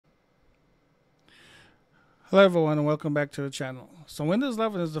Hello everyone and welcome back to the channel. So Windows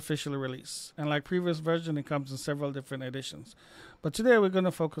 11 is officially released, and like previous version it comes in several different editions. But today we're going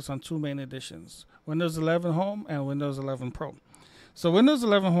to focus on two main editions, Windows 11 Home and Windows 11 Pro. So Windows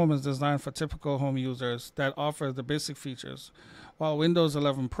 11 Home is designed for typical home users that offers the basic features, while Windows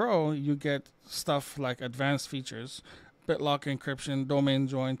 11 Pro you get stuff like advanced features, BitLock encryption, domain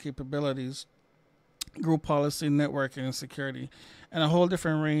join capabilities, group policy, networking, and security, and a whole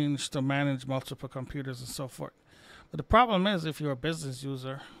different range to manage multiple computers and so forth. But the problem is, if you're a business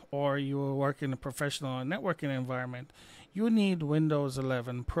user or you work in a professional or networking environment, you need Windows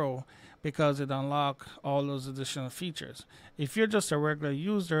 11 Pro because it unlocks all those additional features. If you're just a regular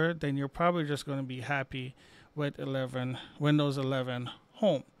user, then you're probably just going to be happy with Windows 11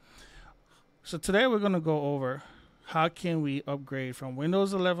 Home. So today we're going to go over how can we upgrade from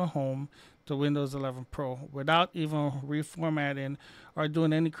Windows 11 Home to Windows 11 Pro without even reformatting or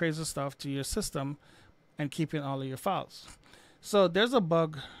doing any crazy stuff to your system and keeping all of your files. So there's a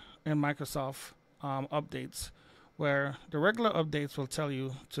bug in Microsoft updates where the regular updates will tell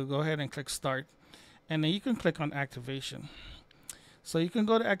you to go ahead and click Start, and then you can click on Activation. So you can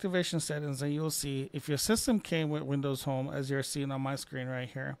go to Activation Settings and you'll see if your system came with Windows Home, as you're seeing on my screen right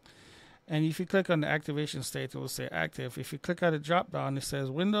here. And if you click on the activation state, it will say active. If you click at the drop down, it says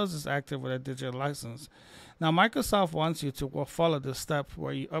Windows is active with a digital license. Now, Microsoft wants you to follow this step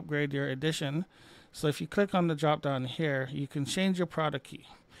where you upgrade your edition. So if you click on the drop down here, you can change your product key.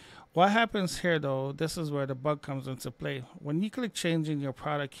 What happens here, though, this is where the bug comes into play. When you click changing your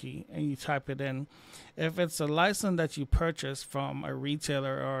product key and you type it in, if it's a license that you purchased from a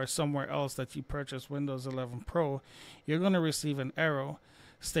retailer or somewhere else that you purchased Windows 11 Pro, you're going to receive an error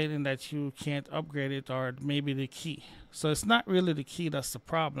stating that you can't upgrade it, or maybe the key. So it's not really the key that's the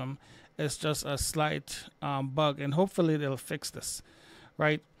problem. It's just a slight bug, and hopefully they'll fix this,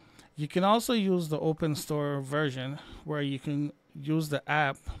 right? You can also use the open store version where you can use the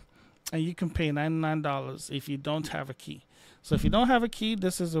app and you can pay $99 if you don't have a key. So if you don't have a key,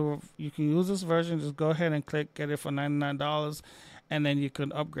 you can use this version. Just go ahead and get it for $99, and then you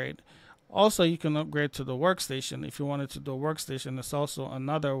can upgrade. Also, you can upgrade to the workstation. If you wanted to do a workstation, it's also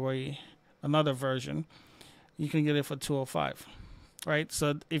another version. You can get it for $205, right?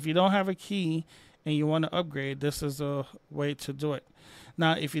 So if you don't have a key and you want to upgrade, this is a way to do it.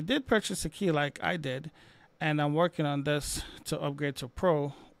 Now, if you did purchase a key like I did, and I'm working on this to upgrade to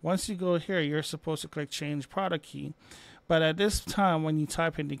Pro, once you go here, you're supposed to click Change Product Key. But at this time, when you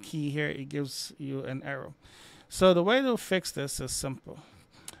type in the key here, it gives you an error. So the way to fix this is simple.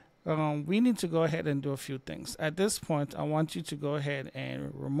 We need to go ahead and do a few things. At this point, I want you to go ahead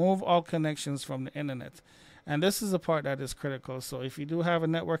and remove all connections from the internet. And this is the part that is critical. So if you do have a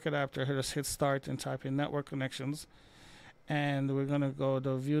network adapter, just hit Start and type in Network Connections. And we're going to go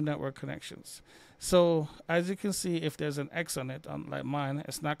to View Network Connections. So as you can see, if there's an X on it, unlike mine,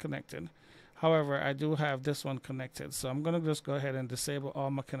 it's not connected. However, I do have this one connected. So I'm going to just go ahead and disable all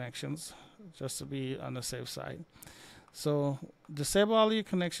my connections just to be on the safe side. So disable all your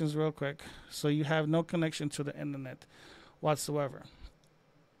connections real quick so you have no connection to the internet whatsoever.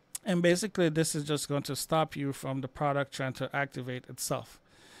 And basically this is just going to stop you from the product trying to activate itself.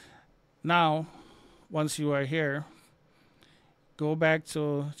 Now, once you are here, go back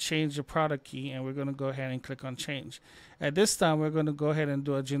to change your product key, and we're going to go ahead and click on change. At this time, we're going to go ahead and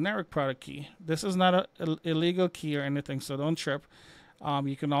do a generic product key. This is not an illegal key or anything, so don't trip.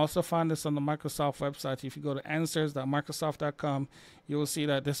 You can also find this on the Microsoft website. If you go to answers.microsoft.com, you will see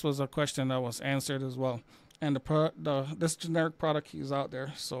that this was a question that was answered as well. And this generic product key is out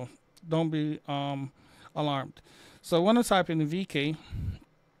there, so don't be alarmed. So I want to type in VK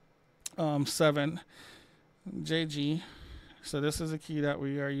 7JG. So this is a key that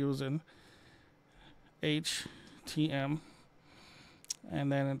we are using, HTM,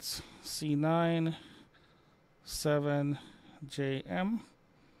 and then it's C9 7JM,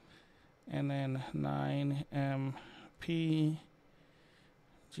 and then 9MP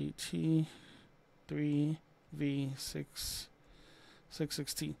GT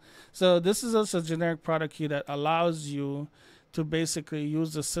 3V616. So this is also a generic product key that allows you to basically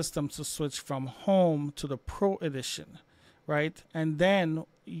use the system to switch from Home to the Pro edition, right? And then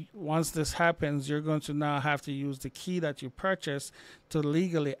once this happens, you're going to now have to use the key that you purchased to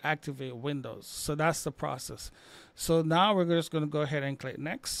legally activate Windows. So that's the process. So now we're just going to go ahead and click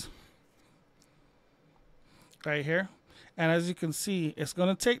Next right here. And as you can see, it's going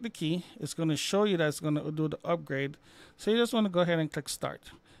to take the key. It's going to show you that it's going to do the upgrade. So you just want to go ahead and click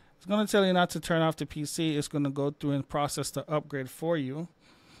Start. It's going to tell you not to turn off the PC. It's going to go through and process the upgrade for you,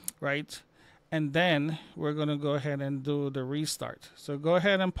 right? And then we're going to go ahead and do the restart. So go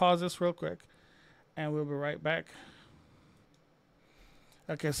ahead and pause this real quick. and we'll be right back.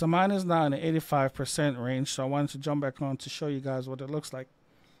 Okay, so mine is now in the 85% range, so I wanted to jump back on to show you guys what it looks like.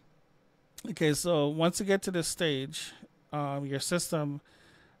 Okay, so once you get to this stage, your system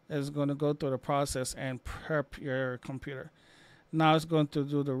is going to go through the process and prep your computer. Now it's going to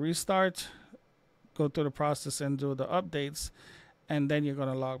do the restart, go through the process and do the updates, and then you're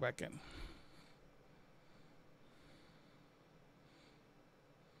going to log back in.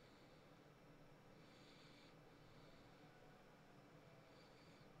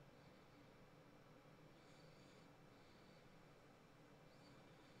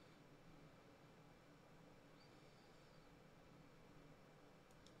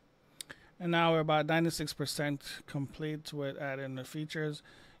 And now we're about 96% complete with adding the features.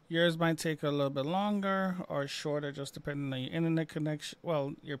 Yours might take a little bit longer or shorter, just depending on your internet connection.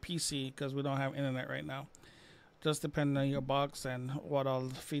 Well, your PC, because we don't have internet right now. Just depending on your box and what all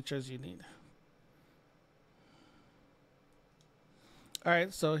the features you need.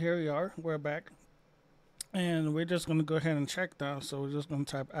 Alright, so here we are. We're back. And we're just going to go ahead and check now. So we're just going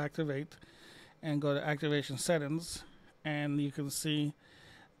to type activate and go to activation settings. And you can see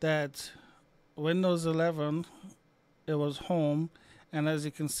that Windows 11, it was home, and as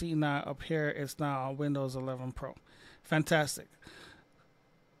you can see now up here, it's now Windows 11 Pro. Fantastic.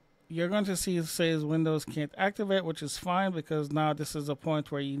 You're going to see it says Windows can't activate, which is fine, because now this is a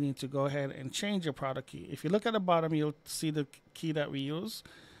point where you need to go ahead and change your product key. If you look at the bottom, you'll see the key that we use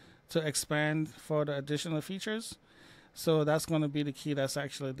to expand for the additional features. So that's going to be the key that's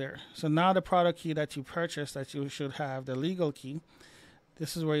actually there. So now the product key that you purchased, that you should have, the legal key,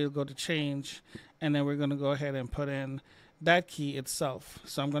 this is where you'll go to change, and then we're going to go ahead and put in that key itself.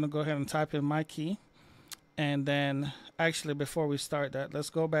 So I'm going to go ahead and type in my key, and then actually before we start that, let's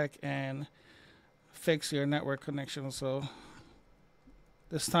go back and fix your network connection. So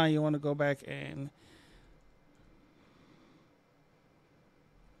this time you want to go back and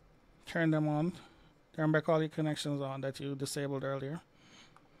turn them on, turn back all your connections on that you disabled earlier.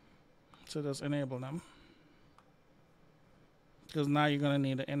 So just enable them, because now you're going to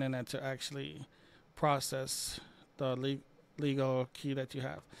need the internet to actually process the legal key that you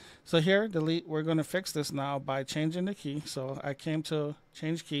have. So here, we're going to fix this now by changing the key. So I came to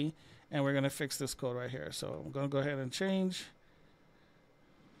change key, and we're going to fix this code right here. So I'm going to go ahead and change.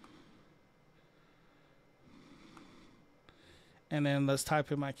 And then let's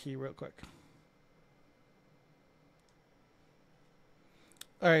type in my key real quick.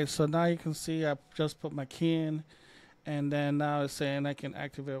 Alright, so now you can see I just put my key in. And then now it's saying I can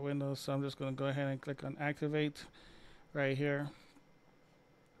activate Windows, so I'm just going to go ahead and click on activate right here.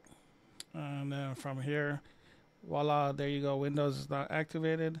 And then from here, voila, there you go, Windows is now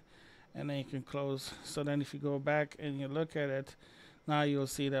activated, and then you can close. So then if you go back and you look at it, now you'll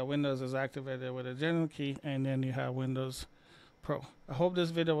see that Windows is activated with a general key, and then you have Windows Pro. I hope this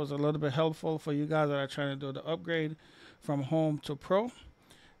video was a little bit helpful for you guys that are trying to do the upgrade from Home to Pro.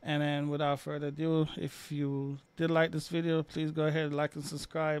 And then without further ado, if you did like this video, please go ahead, like and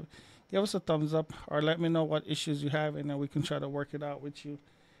subscribe. Give us a thumbs up, or let me know what issues you have, and then we can try to work it out with you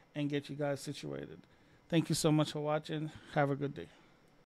and get you guys situated. Thank you so much for watching. Have a good day.